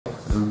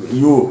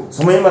यो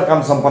समयमा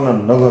काम सम्पन्न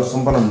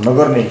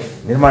नगर्ने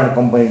निर्माण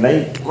कम्पनीलाई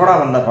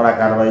कडाभन्दा कडा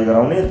कारबाही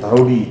गराउने,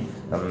 धरौडी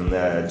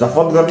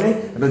जफत गर्ने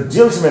र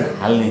जेल समेत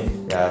हाल्ने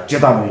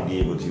चेतावनी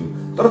दिएको थियो।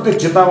 तर त्यो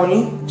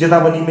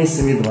चेतावनीमै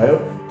सीमित भयो,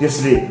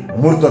 त्यसले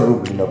मूर्त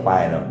रूप लिन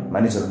पाएन।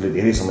 मानिसहरूले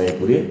धेरै समय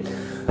पुरे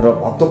र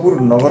भक्तपुर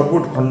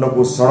नगरकोट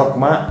खण्डको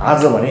सडकमा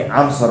आज भने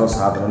आम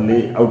सर्वसाधारणले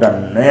एउटा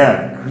नयाँ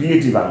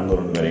क्रिएटिभ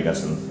आन्दोलन गरेका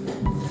छन्।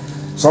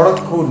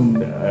 सडकको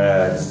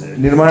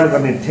निर्माण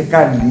गर्ने ठेक्का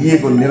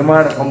लिएको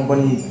निर्माण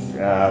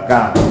कम्पनीका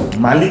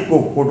मालिकको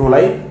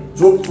फोटोलाई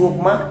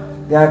चोकमा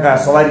त्यहाँका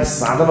सवारी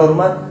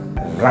साधनहरूमा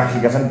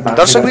राखेका छन्।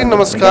 दर्शकवृन्द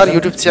नमस्कार,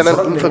 युट्युब च्यानल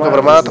इन्फो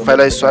खबरमा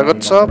तपाईलाई स्वागत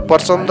छ।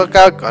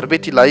 प्रचण्डका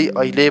घरबेटीलाई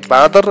अहिले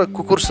बाँदर र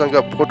कुकुरसँग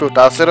फोटो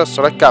टाँसेर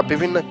सडकका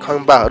विभिन्न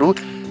खम्बाहरू,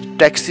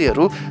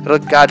 ट्याक्सीहरू र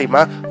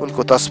गाडीमा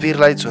उनको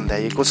तस्बिरलाई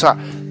झुन्डाइएको छ।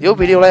 यो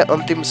भिडियोलाई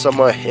अन्तिमसम्म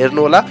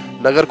हेर्नुहोला।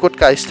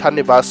 नगरकोटका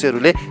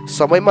स्थानीयवासीहरूले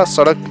समयमा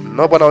सडक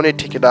नबनाउने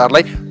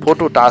ठेकेदारलाई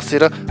फोटो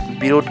टाँसेर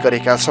विरोध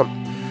गरेका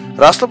छन्।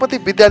 राष्ट्रपति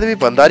विद्यादेवी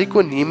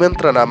भण्डारीको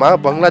निमन्त्रणामा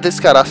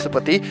बङ्गलादेशका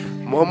राष्ट्रपति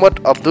मोहम्मद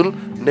अब्दुल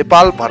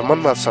नेपाल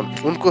भ्रमणमा छन्।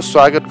 उनको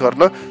स्वागत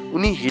गर्न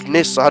उनी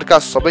हिँड्ने सहरका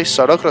सबै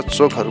सडक र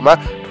चोकहरूमा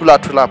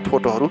ठुला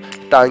फोटोहरू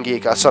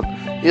टाँगिएका छन्।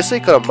 यसै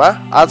क्रममा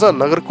आज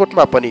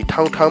नगरकोटमा पनि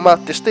ठाउँ ठाउँमा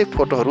त्यस्तै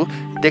फोटोहरू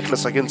देख्न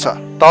सकिन्छ।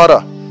 तर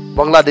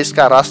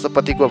बङ्गलादेशका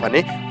राष्ट्रपतिको भने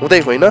हुँदै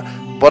होइन।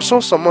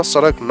 वर्षौंसम्म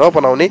सडक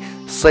नबनाउने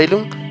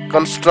सैलुङ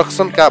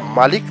कन्स्ट्रक्सनका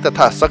मालिक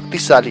तथा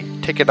शक्तिशाली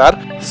ठेकेदार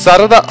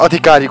sarada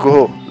adhikariको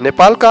हो।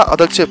 नेपालका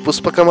अध्यक्ष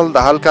पुष्पकमल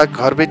दाहालका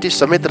घरबेटी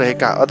समेत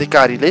रहेका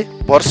अधिकारीले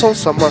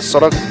वर्षौंसम्म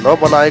सडक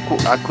नबनाएको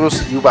आक्रोश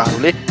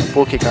युवाहरूले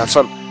पोखेका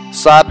छन्।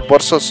 7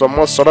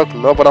 वर्षसम्म सडक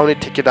नबनाउने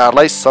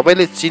ठेकेदारलाई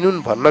सबैले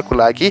चिनुन् भन्नको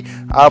लागि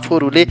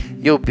आफूहरूले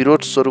यो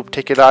विरोध स्वरूप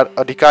ठेकेदार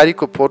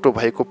अधिकारीको फोटो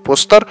भएको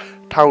पोस्टर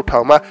ठाउँ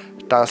ठाउँमा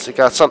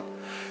टाँसेका छन्।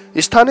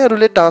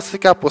 स्थानीयहरूले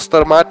टाँसेका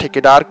पोस्टरमा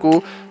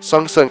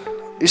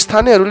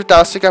स्थानीयहरूले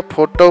टाँसेका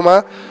फोटोमा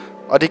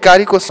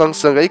अधिकारीको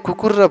सँगसँगै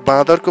कुकुर र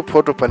बाँदरको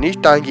फोटो पनि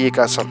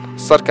टाँगिएका छन्।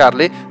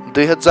 सरकारले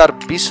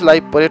 2020लाई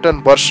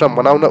पर्यटन वर्ष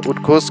मनाउन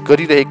उद्घोष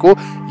गरिरहेको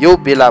यो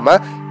बेलामा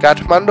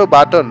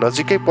काठमाडौँबाट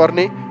नजिकै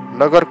पर्ने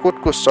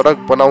नगरकोटको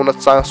सडक बनाउन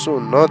चासो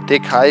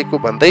नदेखाएको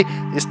भन्दै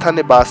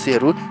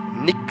स्थानीयवासीहरू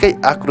निकै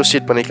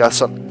आक्रोशित बनेका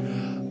छन्।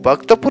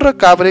 भक्तपुर र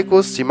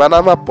काभ्रेको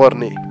सिमानामा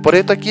पर्ने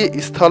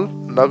पर्यटकीय स्थल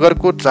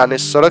नगरकोट जाने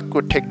सडकको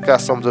ठेक्का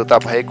सम्झौता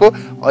भएको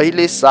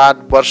अहिले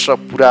 7 वर्ष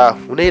पुरा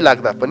हुनै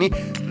लाग्दा पनि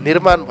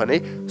निर्माण भने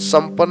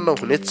सम्पन्न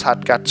हुने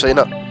छाटकाट छैन।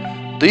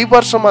 2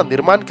 वर्षमा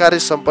निर्माण कार्य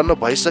सम्पन्न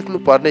भइसक्नु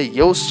पर्ने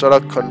यो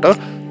सडक खण्ड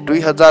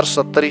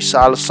 2070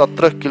 साल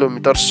 17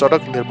 किलोमिटर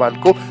सडक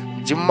निर्माणको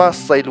जिम्मा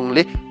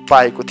सैलुङले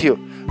पाएको थियो,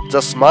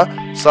 जसमा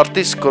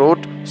 37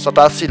 करोड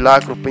 87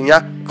 लाख रुपैयाँ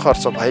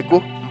खर्च भएको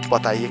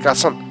बताइएका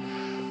छन्।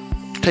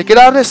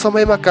 ठेकेदारले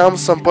समयमा काम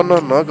सम्पन्न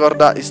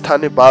नगर्दा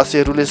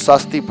स्थानीयवासीहरूले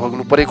शास्ति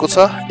भोग्नु परेको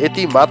छ।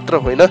 यति मात्र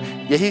होइन,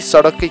 यही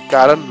सडककै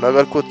कारण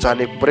नगरकोट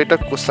जाने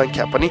पर्यटकको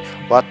संख्या पनि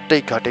वात्तै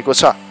घटेको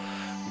छ।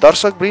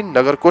 दर्शकवृन्द,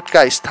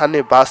 नगरकोटका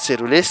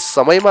स्थानीयवासीहरूले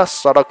समयमा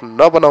सडक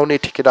नबनाउने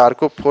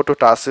ठेकेदारको फोटो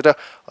टाँसेर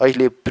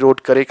अहिले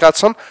विरोध गरेका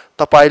छन्।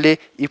 तपाईले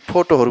यी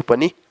फोटोहरू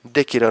पनि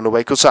देखिरहनु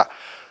भएको छ।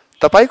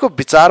 तपाईको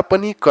विचार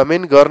पनि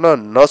कमेन्ट गर्न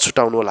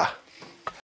नछुटाउनुहोला।